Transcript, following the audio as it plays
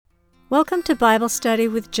Welcome to Bible Study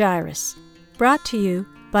with Jairus, brought to you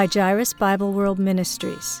by Jairus Bible World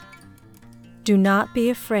Ministries. Do not be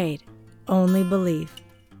afraid, only believe.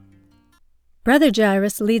 Brother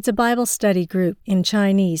Jairus leads a Bible study group in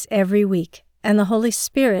Chinese every week, and the Holy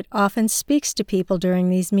Spirit often speaks to people during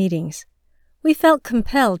these meetings. We felt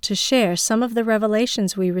compelled to share some of the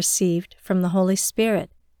revelations we received from the Holy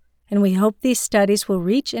Spirit, and we hope these studies will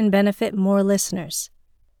reach and benefit more listeners.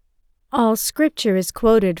 All scripture is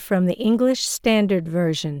quoted from the English Standard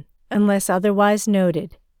Version, unless otherwise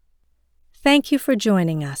noted. Thank you for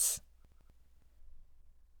joining us.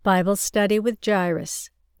 Bible Study with Jairus,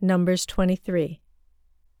 Numbers 23.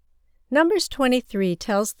 Numbers 23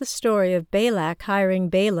 tells the story of Balak hiring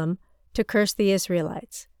Balaam to curse the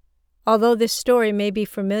Israelites. Although this story may be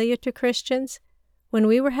familiar to Christians, when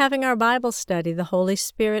we were having our Bible study, the Holy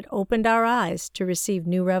Spirit opened our eyes to receive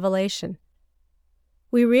new revelation.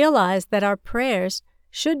 We realized that our prayers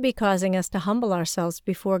should be causing us to humble ourselves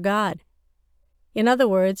before God. In other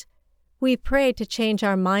words, we pray to change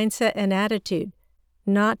our mindset and attitude,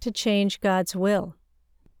 not to change God's will.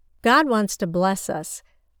 God wants to bless us,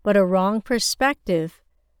 but a wrong perspective,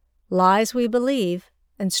 lies we believe,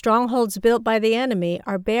 and strongholds built by the enemy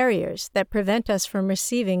are barriers that prevent us from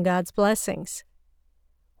receiving God's blessings.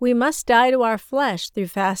 We must die to our flesh through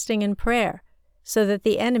fasting and prayer, so that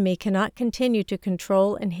the enemy cannot continue to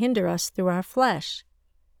control and hinder us through our flesh.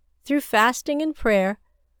 Through fasting and prayer,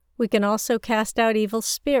 we can also cast out evil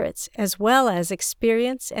spirits, as well as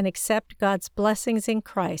experience and accept God's blessings in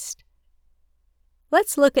Christ.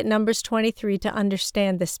 Let's look at Numbers 23 to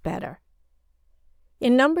understand this better.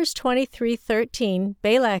 In Numbers 23:13,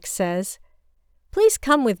 Balak says, "Please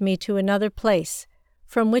come with me to another place,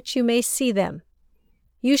 from which you may see them.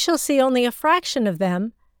 You shall see only a fraction of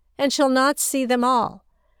them, and shall not see them all.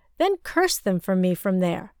 Then curse them for me from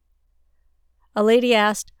there." A lady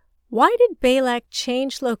asked, why did Balak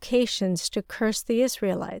change locations to curse the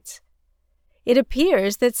Israelites? It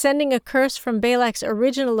appears that sending a curse from Balak's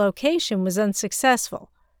original location was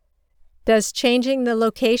unsuccessful. Does changing the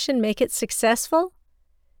location make it successful?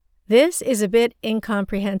 This is a bit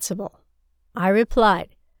incomprehensible. I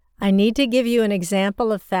replied, I need to give you an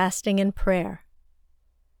example of fasting and prayer.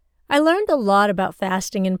 I learned a lot about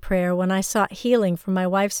fasting and prayer when I sought healing from my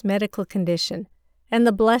wife's medical condition and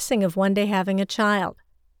the blessing of one day having a child.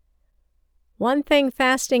 One thing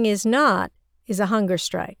fasting is not is a hunger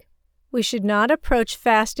strike. We should not approach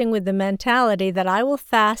fasting with the mentality that I will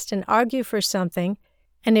fast and argue for something,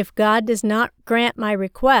 and if God does not grant my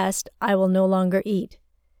request, I will no longer eat.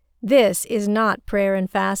 This is not prayer and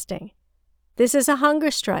fasting. This is a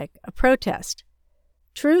hunger strike, a protest.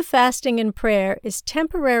 True fasting and prayer is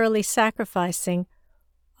temporarily sacrificing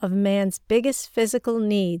of man's biggest physical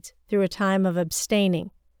needs through a time of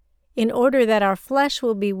abstaining, in order that our flesh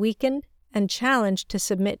will be weakened and challenged to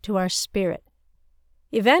submit to our spirit.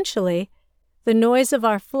 Eventually, the noise of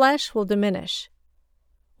our flesh will diminish.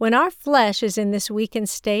 When our flesh is in this weakened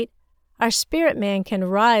state, our spirit man can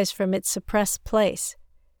rise from its suppressed place.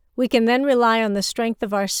 We can then rely on the strength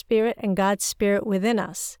of our spirit and God's Spirit within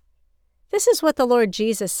us. This is what the Lord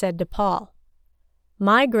Jesus said to Paul.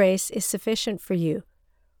 "My grace is sufficient for you,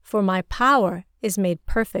 for my power is made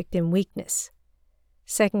perfect in weakness."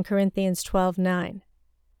 2 Corinthians 12:9.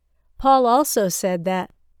 Paul also said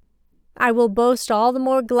that, "I will boast all the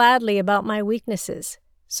more gladly about my weaknesses,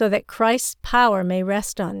 so that Christ's power may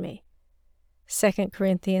rest on me." 2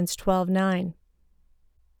 Corinthians 12:9.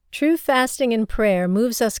 True fasting and prayer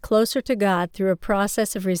moves us closer to God through a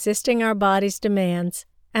process of resisting our body's demands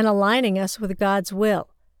and aligning us with God's will,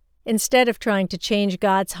 instead of trying to change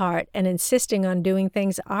God's heart and insisting on doing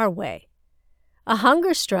things our way. A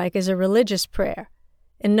hunger strike is a religious prayer,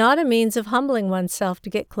 and not a means of humbling oneself to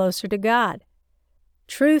get closer to God.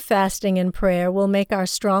 True fasting and prayer will make our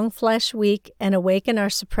strong flesh weak and awaken our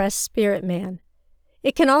suppressed spirit man.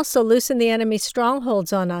 It can also loosen the enemy's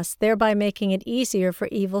strongholds on us, thereby making it easier for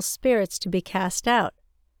evil spirits to be cast out.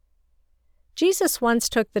 Jesus once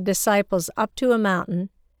took the disciples up to a mountain,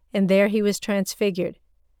 and there he was transfigured.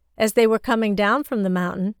 As they were coming down from the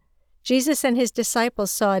mountain, Jesus and his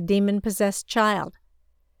disciples saw a demon-possessed child.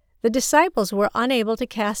 The disciples were unable to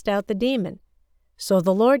cast out the demon, so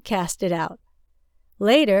the Lord cast it out.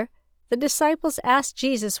 Later, the disciples asked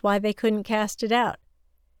Jesus why they couldn't cast it out.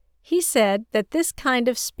 He said that this kind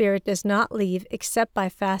of spirit does not leave except by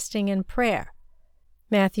fasting and prayer.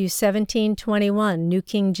 Matthew 17:21, New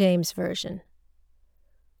King James Version.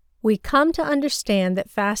 We come to understand that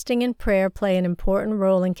fasting and prayer play an important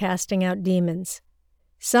role in casting out demons.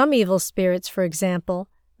 Some evil spirits, for example,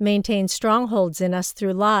 maintain strongholds in us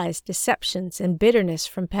through lies, deceptions, and bitterness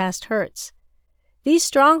from past hurts. These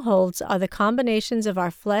strongholds are the combinations of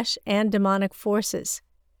our flesh and demonic forces.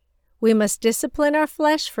 We must discipline our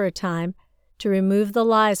flesh for a time to remove the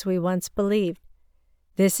lies we once believed.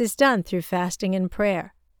 This is done through fasting and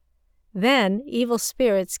prayer. Then evil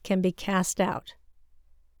spirits can be cast out.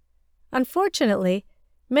 Unfortunately,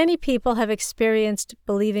 many people have experienced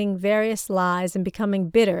believing various lies and becoming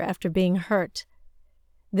bitter after being hurt.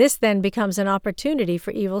 This then becomes an opportunity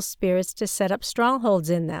for evil spirits to set up strongholds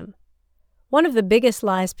in them. One of the biggest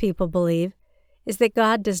lies people believe is that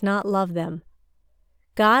God does not love them.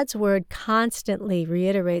 God's word constantly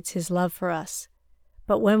reiterates His love for us,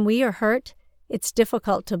 but when we are hurt, it's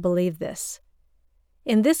difficult to believe this.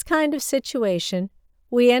 In this kind of situation,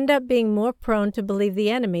 we end up being more prone to believe the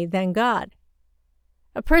enemy than God.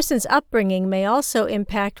 A person's upbringing may also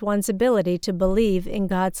impact one's ability to believe in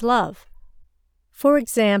God's love. For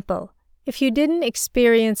example, if you didn't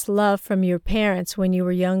experience love from your parents when you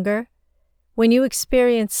were younger, when you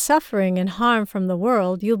experience suffering and harm from the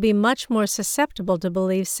world, you'll be much more susceptible to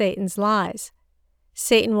believe Satan's lies.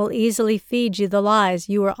 Satan will easily feed you the lies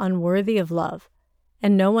you are unworthy of love,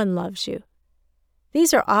 and no one loves you.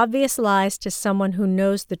 These are obvious lies to someone who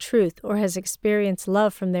knows the truth or has experienced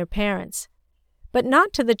love from their parents, but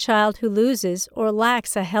not to the child who loses or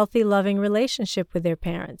lacks a healthy, loving relationship with their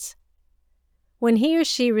parents. When he or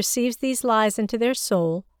she receives these lies into their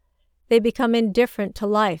soul, they become indifferent to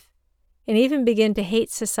life and even begin to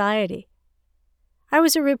hate society. I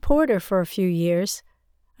was a reporter for a few years.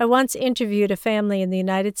 I once interviewed a family in the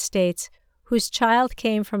United States whose child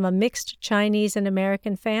came from a mixed Chinese and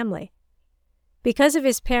American family. Because of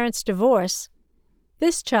his parents' divorce,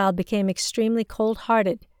 this child became extremely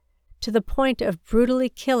cold-hearted, to the point of brutally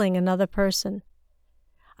killing another person.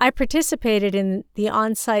 I participated in the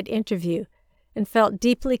on-site interview and felt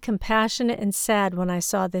deeply compassionate and sad when I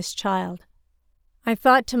saw this child. I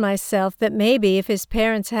thought to myself that maybe if his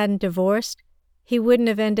parents hadn't divorced, he wouldn't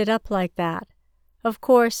have ended up like that. Of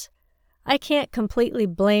course, I can't completely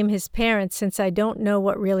blame his parents since I don't know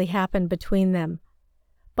what really happened between them.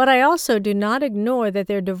 But I also do not ignore that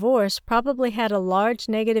their divorce probably had a large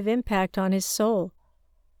negative impact on his soul.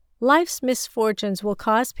 Life's misfortunes will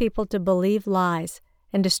cause people to believe lies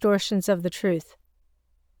and distortions of the truth.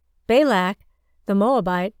 Balak, the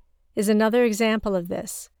Moabite, is another example of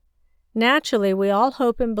this. Naturally, we all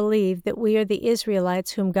hope and believe that we are the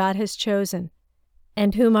Israelites whom God has chosen,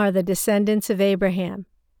 and whom are the descendants of Abraham.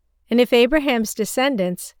 And if Abraham's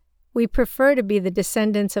descendants, we prefer to be the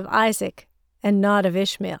descendants of Isaac and not of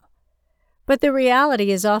Ishmael. But the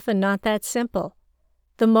reality is often not that simple.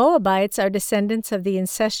 The Moabites are descendants of the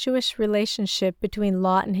incestuous relationship between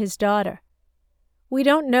Lot and his daughter. We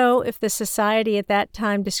don't know if the society at that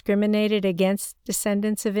time discriminated against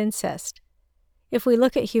descendants of incest. If we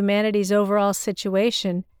look at humanity's overall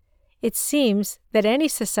situation, it seems that any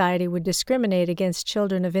society would discriminate against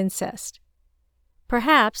children of incest.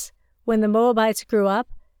 Perhaps, when the Moabites grew up,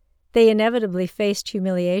 they inevitably faced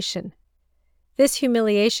humiliation. This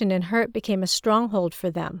humiliation and hurt became a stronghold for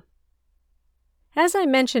them. As I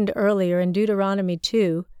mentioned earlier in Deuteronomy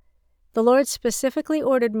 2, the Lord specifically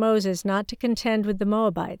ordered Moses not to contend with the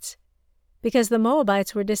Moabites, because the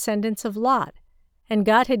Moabites were descendants of Lot, and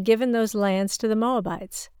God had given those lands to the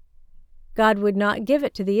Moabites. God would not give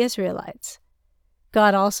it to the Israelites.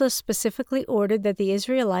 God also specifically ordered that the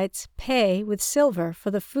Israelites pay with silver for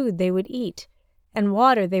the food they would eat and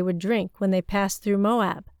water they would drink when they passed through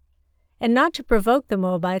Moab, and not to provoke the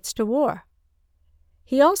Moabites to war.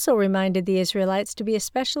 He also reminded the Israelites to be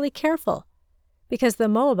especially careful, because the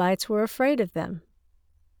Moabites were afraid of them.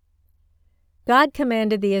 God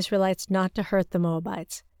commanded the Israelites not to hurt the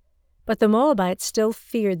Moabites, but the Moabites still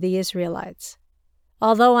feared the Israelites.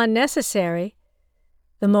 Although unnecessary,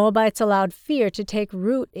 the Moabites allowed fear to take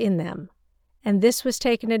root in them, and this was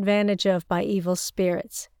taken advantage of by evil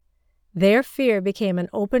spirits. Their fear became an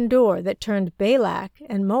open door that turned Balak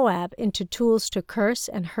and Moab into tools to curse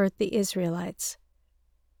and hurt the Israelites.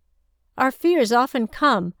 Our fears often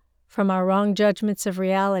come from our wrong judgments of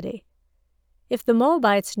reality. If the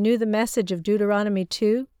Moabites knew the message of Deuteronomy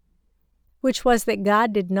 2, which was that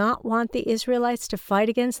God did not want the Israelites to fight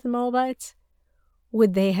against the Moabites,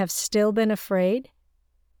 would they have still been afraid?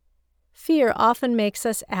 Fear often makes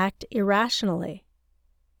us act irrationally.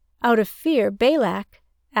 Out of fear, Balak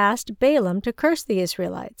asked Balaam to curse the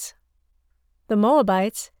Israelites. The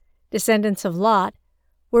Moabites, descendants of Lot,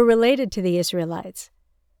 were related to the Israelites,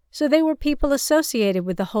 so they were people associated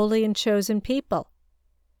with the holy and chosen people.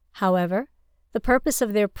 However, the purpose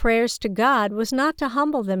of their prayers to God was not to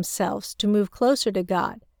humble themselves to move closer to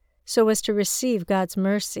God, so as to receive God's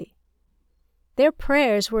mercy. Their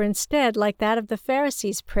prayers were instead like that of the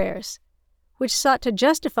Pharisees' prayers, which sought to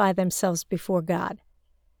justify themselves before God,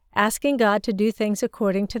 asking God to do things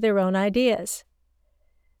according to their own ideas.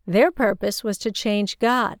 Their purpose was to change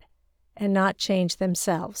God and not change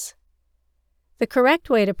themselves. The correct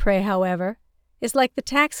way to pray, however, is like the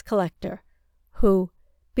tax collector, who,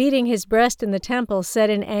 beating his breast in the temple,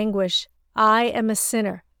 said in anguish, "I am a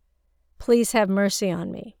sinner. Please have mercy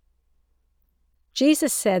on me."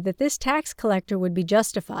 Jesus said that this tax collector would be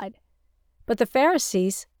justified, but the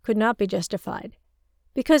Pharisees could not be justified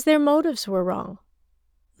because their motives were wrong.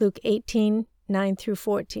 Luke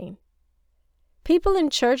 18:9-14. People in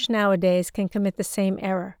church nowadays can commit the same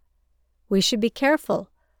error. We should be careful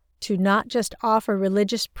to not just offer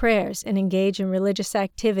religious prayers and engage in religious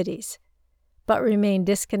activities, but remain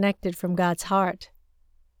disconnected from God's heart.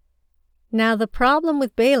 Now, the problem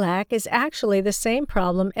with Balak is actually the same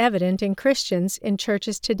problem evident in Christians in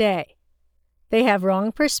churches today. They have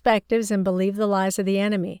wrong perspectives and believe the lies of the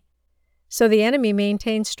enemy, so the enemy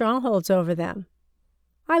maintains strongholds over them.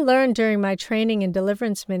 I learned during my training in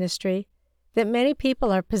deliverance ministry that many people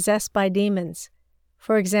are possessed by demons.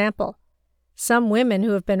 For example, some women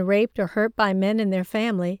who have been raped or hurt by men in their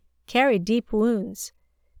family carry deep wounds.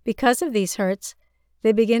 Because of these hurts,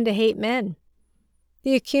 they begin to hate men.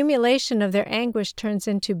 The accumulation of their anguish turns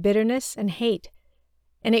into bitterness and hate,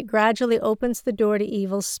 and it gradually opens the door to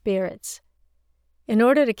evil spirits. In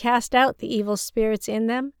order to cast out the evil spirits in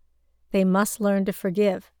them, they must learn to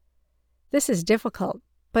forgive. This is difficult,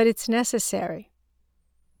 but it's necessary.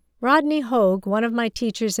 Rodney Hogue, one of my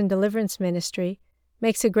teachers in deliverance ministry,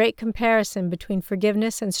 makes a great comparison between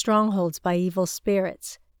forgiveness and strongholds by evil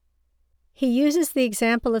spirits. He uses the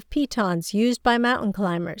example of pitons used by mountain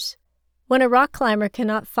climbers. When a rock climber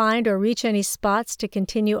cannot find or reach any spots to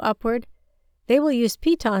continue upward, they will use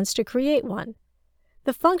pitons to create one.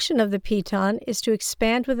 The function of the piton is to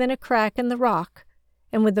expand within a crack in the rock,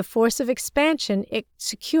 and with the force of expansion, it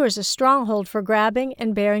secures a stronghold for grabbing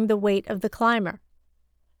and bearing the weight of the climber.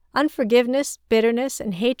 Unforgiveness, bitterness,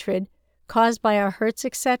 and hatred caused by our hurts,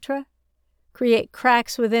 etc., create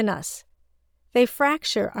cracks within us. They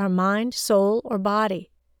fracture our mind, soul, or body.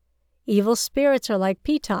 Evil spirits are like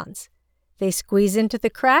pitons. They squeeze into the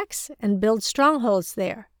cracks and build strongholds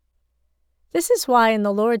there. This is why in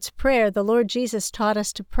the Lord's Prayer the Lord Jesus taught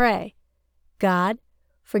us to pray, "God,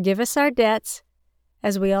 forgive us our debts,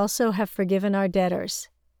 as we also have forgiven our debtors."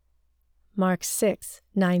 Mark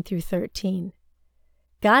 6:9-13.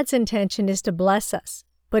 God's intention is to bless us,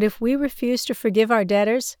 but if we refuse to forgive our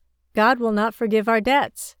debtors, God will not forgive our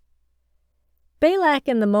debts. Balak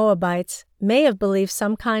and the Moabites may have believed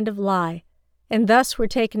some kind of lie, and thus were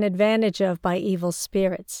taken advantage of by evil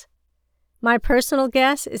spirits. My personal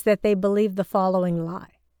guess is that they believed the following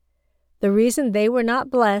lie. The reason they were not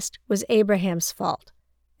blessed was Abraham's fault,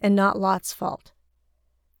 and not Lot's fault.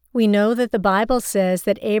 We know that the Bible says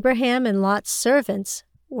that Abraham and Lot's servants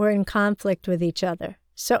were in conflict with each other,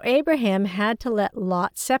 so Abraham had to let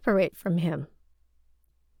Lot separate from him.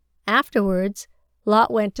 Afterwards, Lot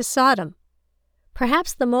went to Sodom.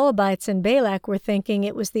 Perhaps the Moabites and Balak were thinking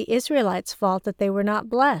it was the Israelites' fault that they were not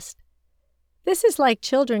blessed. This is like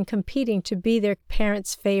children competing to be their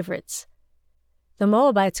parents' favorites. The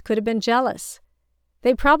Moabites could have been jealous.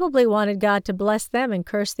 They probably wanted God to bless them and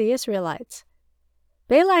curse the Israelites.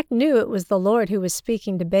 Balak knew it was the Lord who was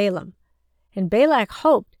speaking to Balaam, and Balak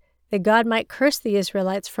hoped that God might curse the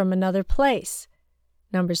Israelites from another place.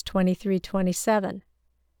 Numbers 23:27.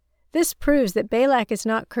 This proves that Balak is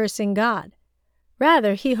not cursing God.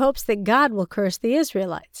 Rather, he hopes that God will curse the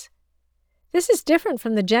Israelites. This is different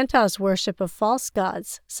from the Gentiles' worship of false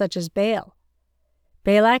gods, such as Baal.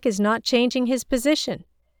 Balak is not changing his position.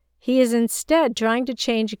 He is instead trying to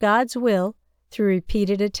change God's will through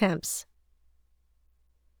repeated attempts.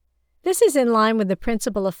 This is in line with the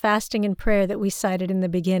principle of fasting and prayer that we cited in the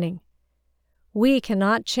beginning. We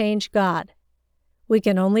cannot change God. We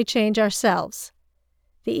can only change ourselves.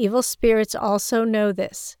 The evil spirits also know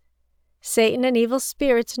this. Satan and evil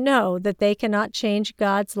spirits know that they cannot change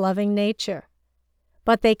God's loving nature,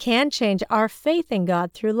 but they can change our faith in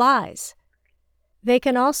God through lies. They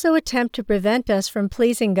can also attempt to prevent us from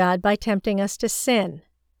pleasing God by tempting us to sin.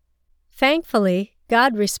 Thankfully,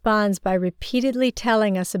 God responds by repeatedly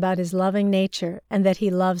telling us about His loving nature and that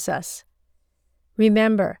He loves us.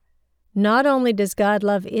 Remember, not only does God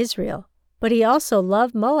love Israel, but He also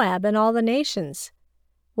loved Moab and all the nations.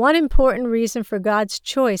 One important reason for God's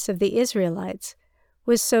choice of the Israelites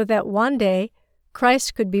was so that one day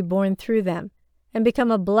Christ could be born through them and become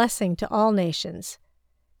a blessing to all nations.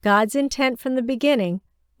 God's intent from the beginning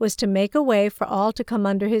was to make a way for all to come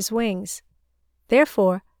under His wings.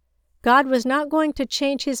 Therefore, God was not going to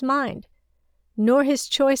change His mind, nor his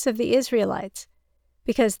choice of the Israelites,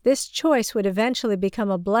 because this choice would eventually become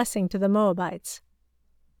a blessing to the Moabites.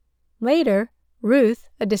 Later, Ruth,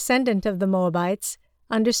 a descendant of the Moabites,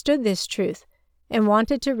 understood this truth and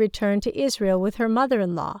wanted to return to Israel with her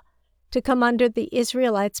mother-in-law to come under the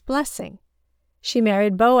Israelites' blessing. She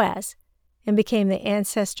married Boaz and became the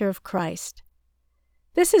ancestor of Christ.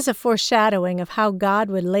 This is a foreshadowing of how God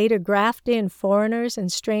would later graft in foreigners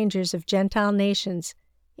and strangers of Gentile nations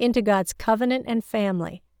into God's covenant and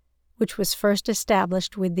family, which was first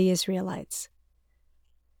established with the Israelites.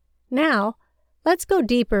 Now, let's go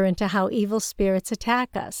deeper into how evil spirits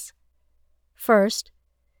attack us. First,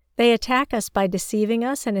 they attack us by deceiving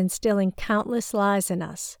us and instilling countless lies in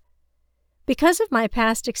us. Because of my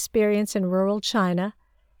past experience in rural China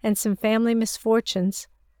and some family misfortunes,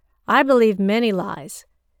 I believed many lies,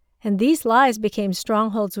 and these lies became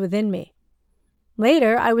strongholds within me.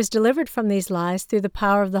 Later, I was delivered from these lies through the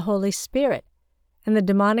power of the Holy Spirit, and the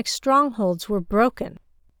demonic strongholds were broken.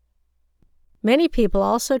 Many people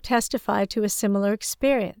also testify to a similar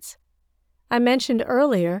experience. I mentioned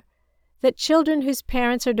earlier that children whose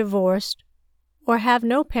parents are divorced or have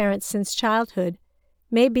no parents since childhood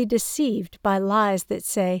may be deceived by lies that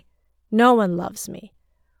say, "No one loves me,"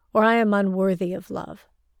 or "I am unworthy of love."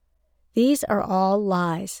 These are all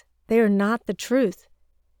lies. They are not the truth.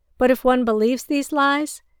 But if one believes these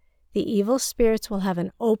lies, the evil spirits will have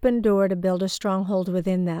an open door to build a stronghold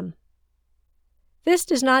within them. This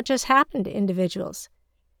does not just happen to individuals.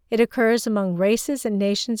 It occurs among races and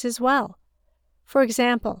nations as well. For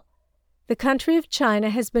example, the country of China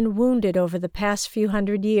has been wounded over the past few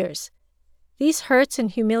hundred years. These hurts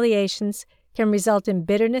and humiliations can result in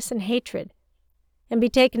bitterness and hatred, and be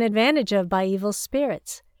taken advantage of by evil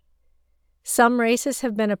spirits. Some races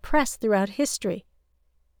have been oppressed throughout history.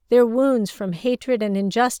 Their wounds from hatred and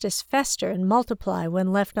injustice fester and multiply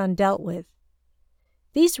when left undealt with.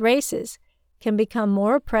 These races can become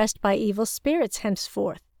more oppressed by evil spirits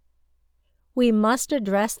henceforth. We must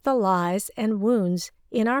address the lies and wounds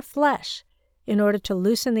in our flesh in order to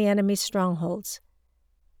loosen the enemy's strongholds.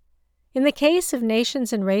 In the case of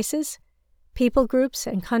nations and races, people groups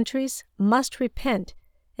and countries must repent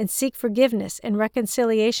and seek forgiveness and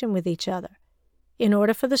reconciliation with each other in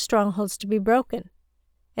order for the strongholds to be broken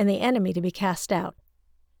and the enemy to be cast out.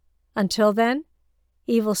 Until then,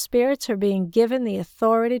 evil spirits are being given the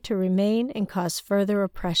authority to remain and cause further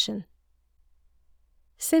oppression.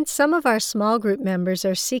 Since some of our small group members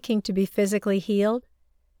are seeking to be physically healed,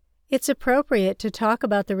 it's appropriate to talk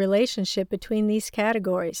about the relationship between these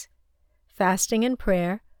categories: fasting and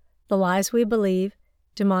prayer, the lies we believe,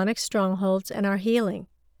 demonic strongholds, and our healing.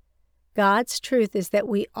 God's truth is that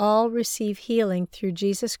we all receive healing through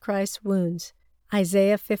Jesus Christ's wounds,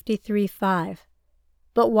 Isaiah 53:5.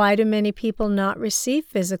 But why do many people not receive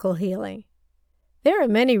physical healing? There are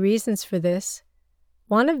many reasons for this.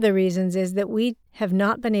 One of the reasons is that we have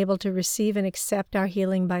not been able to receive and accept our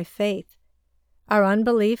healing by faith. Our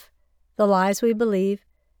unbelief, the lies we believe,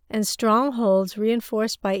 and strongholds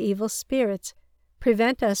reinforced by evil spirits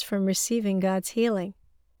prevent us from receiving God's healing.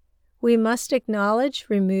 We must acknowledge,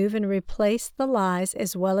 remove, and replace the lies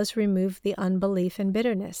as well as remove the unbelief and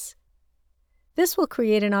bitterness. This will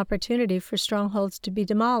create an opportunity for strongholds to be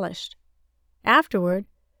demolished. Afterward,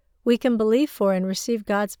 we can believe for and receive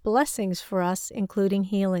God's blessings for us, including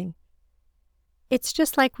healing. It's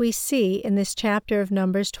just like we see in this chapter of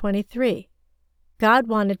Numbers 23. God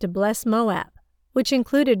wanted to bless Moab, which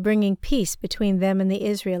included bringing peace between them and the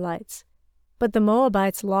Israelites. But the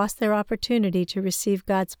Moabites lost their opportunity to receive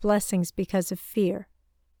God's blessings because of fear.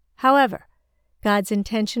 However, God's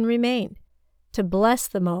intention remained to bless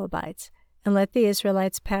the Moabites and let the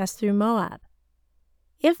Israelites pass through Moab.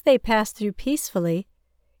 If they passed through peacefully,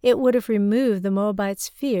 it would have removed the Moabites'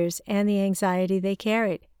 fears and the anxiety they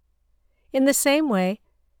carried. In the same way,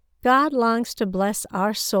 God longs to bless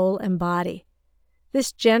our soul and body.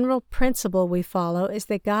 This general principle we follow is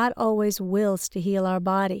that God always wills to heal our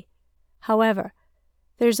body. However,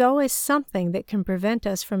 there's always something that can prevent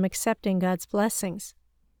us from accepting God's blessings.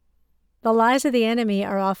 The lies of the enemy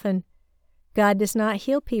are often, God does not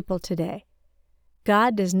heal people today.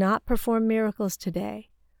 God does not perform miracles today.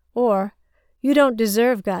 Or, you don't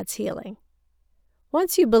deserve God's healing.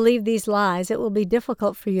 Once you believe these lies, it will be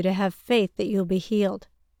difficult for you to have faith that you'll be healed.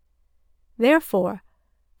 Therefore,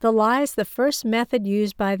 the lie is the first method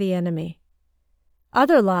used by the enemy.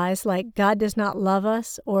 Other lies, like God does not love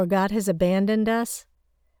us or God has abandoned us,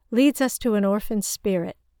 leads us to an orphan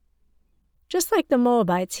spirit. Just like the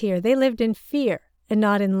Moabites here, they lived in fear and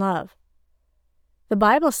not in love. The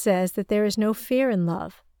Bible says that there is no fear in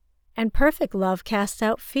love, and perfect love casts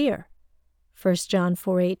out fear. 1 John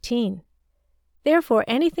 4:18. Therefore,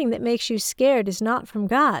 anything that makes you scared is not from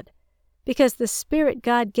God, because the Spirit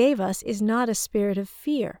God gave us is not a spirit of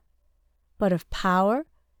fear, but of power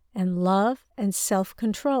and love and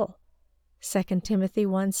self-control. 2 Timothy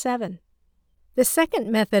 1:7. The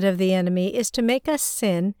second method of the enemy is to make us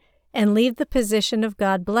sin and leave the position of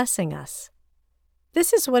God blessing us.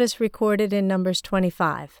 This is what is recorded in Numbers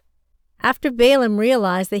 25. After Balaam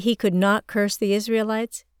realized that he could not curse the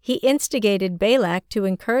Israelites, he instigated Balak to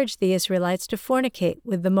encourage the Israelites to fornicate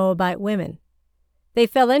with the Moabite women. They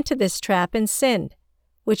fell into this trap and sinned,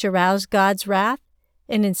 which aroused God's wrath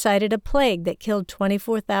and incited a plague that killed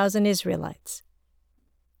 24,000 Israelites.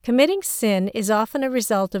 Committing sin is often a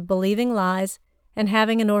result of believing lies and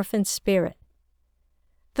having an orphan spirit.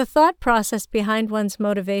 The thought process behind one's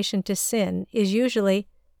motivation to sin is usually,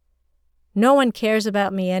 "No one cares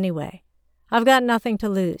about me anyway. I've got nothing to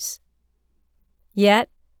lose." Yet,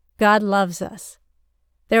 God loves us.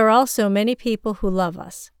 There are also many people who love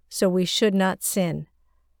us, so we should not sin.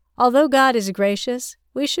 Although God is gracious,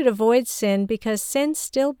 we should avoid sin because sin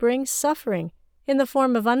still brings suffering in the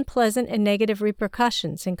form of unpleasant and negative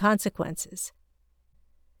repercussions and consequences.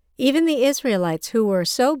 Even the Israelites who were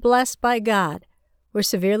so blessed by God were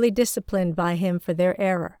severely disciplined by Him for their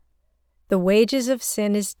error. The wages of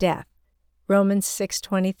sin is death. Romans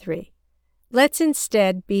 6:23. Let's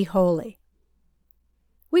instead be holy.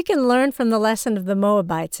 We can learn from the lesson of the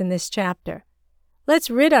Moabites in this chapter. Let's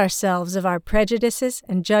rid ourselves of our prejudices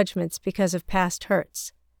and judgments because of past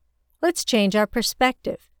hurts. Let's change our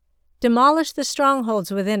perspective, demolish the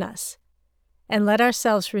strongholds within us, and let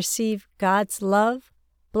ourselves receive God's love,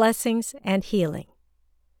 blessings, and healing.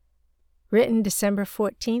 Written December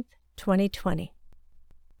 14th, 2020.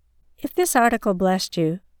 If this article blessed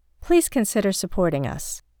you, please consider supporting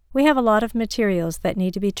us. We have a lot of materials that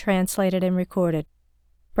need to be translated and recorded.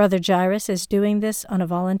 Brother Jairus is doing this on a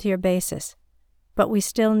volunteer basis, but we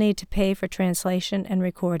still need to pay for translation and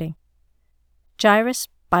recording. Jairus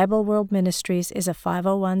Bible World Ministries is a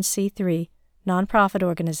 501c3 nonprofit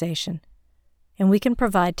organization, and we can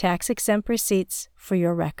provide tax-exempt receipts for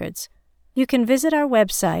your records. You can visit our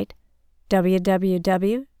website,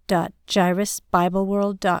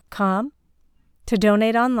 www.jairusbibleworld.com, to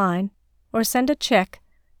donate online or send a check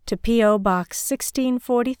to P.O. Box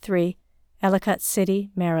 1643, Ellicott City,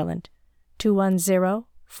 Maryland,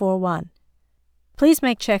 21041. Please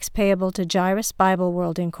make checks payable to Jairus Bible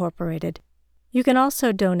World Incorporated. You can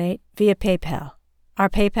also donate via PayPal. Our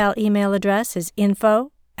PayPal email address is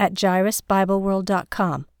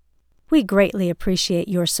info@jairusbibleworld.com. We greatly appreciate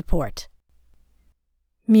your support.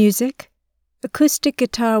 Music, Acoustic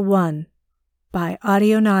Guitar 1 by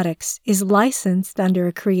Audionautics is licensed under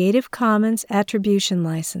a Creative Commons Attribution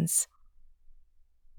License.